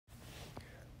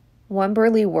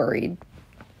Wemberly worried.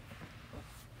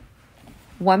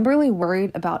 Wemberly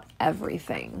worried about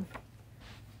everything.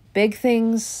 Big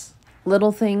things,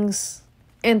 little things,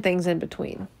 and things in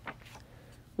between.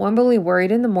 Wemberly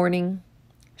worried in the morning,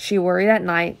 she worried at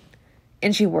night,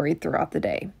 and she worried throughout the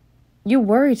day. "You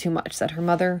worry too much," said her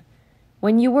mother.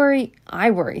 "When you worry,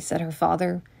 I worry," said her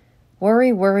father.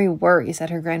 "Worry, worry, worry," said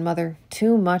her grandmother.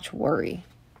 "Too much worry."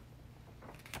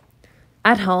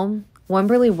 At home,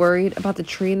 Wemberly worried about the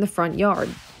tree in the front yard,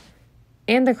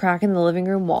 and the crack in the living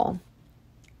room wall,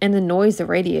 and the noise the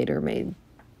radiator made.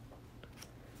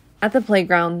 At the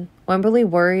playground, Wemberly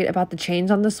worried about the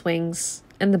chains on the swings,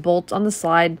 and the bolts on the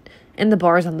slide, and the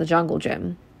bars on the jungle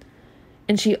gym.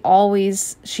 And she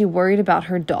worried about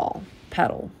her doll,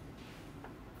 Petal.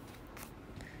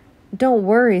 "Don't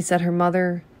worry," said her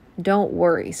mother. "Don't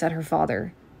worry," said her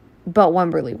father. But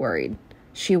Wemberly worried.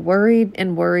 She worried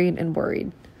and worried and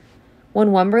worried.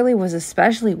 When Wemberly was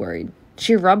especially worried,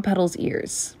 she rubbed Petal's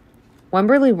ears.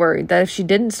 Wemberly worried that if she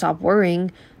didn't stop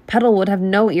worrying, Petal would have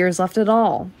no ears left at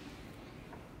all.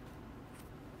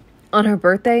 On her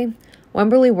birthday,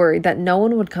 Wemberly worried that no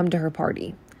one would come to her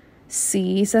party.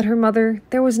 "See," said her mother,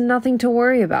 "there was nothing to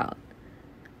worry about."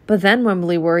 But then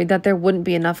Wemberly worried that there wouldn't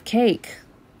be enough cake.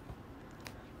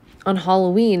 On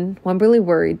Halloween, Wemberly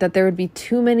worried that there would be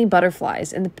too many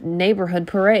butterflies in the neighborhood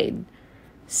parade.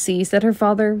 "See," said her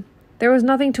father, "there was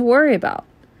nothing to worry about."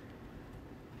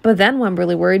 But then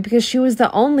Wemberly worried because she was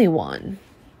the only one.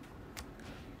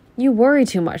 "You worry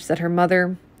too much," said her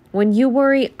mother. "When you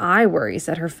worry, I worry,"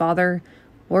 said her father.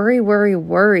 "Worry, worry,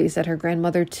 worry," said her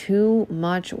grandmother. "Too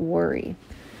much worry."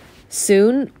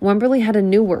 Soon, Wemberly had a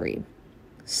new worry.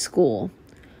 School.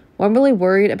 Wemberly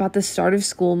worried about the start of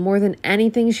school more than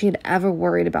anything she had ever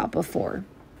worried about before.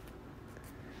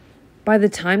 By the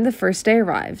time the first day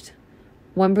arrived,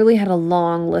 Wemberly had a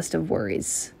long list of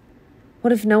worries.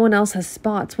 What if no one else has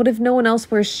spots? What if no one else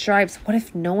wears stripes? What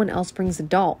if no one else brings a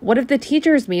doll? What if the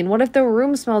teacher's mean? What if the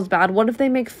room smells bad? What if they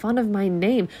make fun of my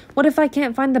name? What if I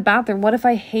can't find the bathroom? What if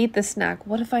I hate the snack?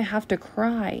 What if I have to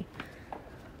cry?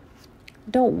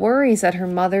 "Don't worry," said her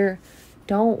mother.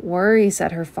 "Don't worry,"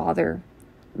 said her father.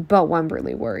 But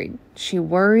Wemberly worried. She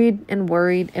worried and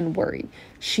worried and worried.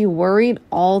 She worried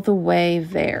all the way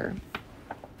there.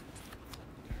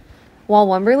 While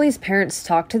Wemberly's parents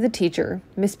talked to the teacher,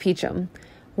 Miss Peachum,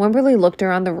 Wemberly looked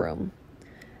around the room.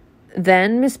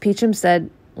 Then Miss Peachum said,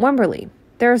 "Wemberly,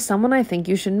 there is someone I think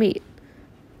you should meet."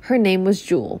 Her name was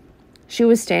Jewel. She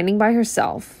was standing by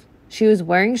herself. She was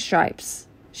wearing stripes.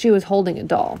 She was holding a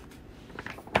doll.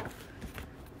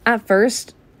 At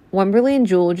first, Wemberly and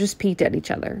Jewel just peeked at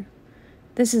each other.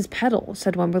 "This is Petal,"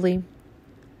 said Wemberly.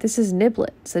 "This is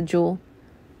Niblet," said Jewel.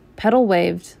 Petal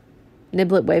waved.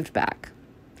 Niblet waved back.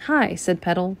 "Hi," said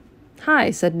Petal. "Hi,"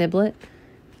 said Niblet.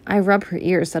 "I rub her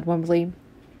ears," said Wemberly.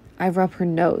 "I rub her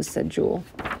nose," said Jewel.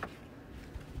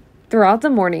 Throughout the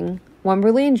morning,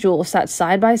 Wemberly and Jewel sat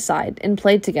side by side and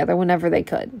played together whenever they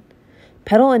could.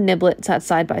 Petal and Niblet sat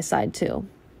side by side too.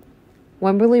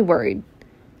 Wemberly worried,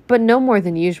 but no more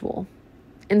than usual,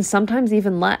 and sometimes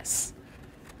even less.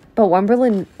 But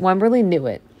Wemberly knew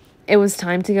it. It was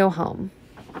time to go home.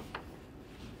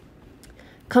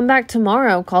 "Come back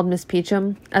tomorrow," called Miss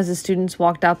Peachum as the students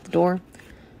walked out the door.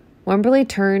 Wemberly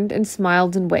turned and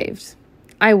smiled and waved.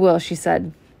 "I will," she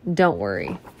said. "Don't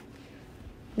worry."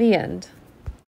 The end.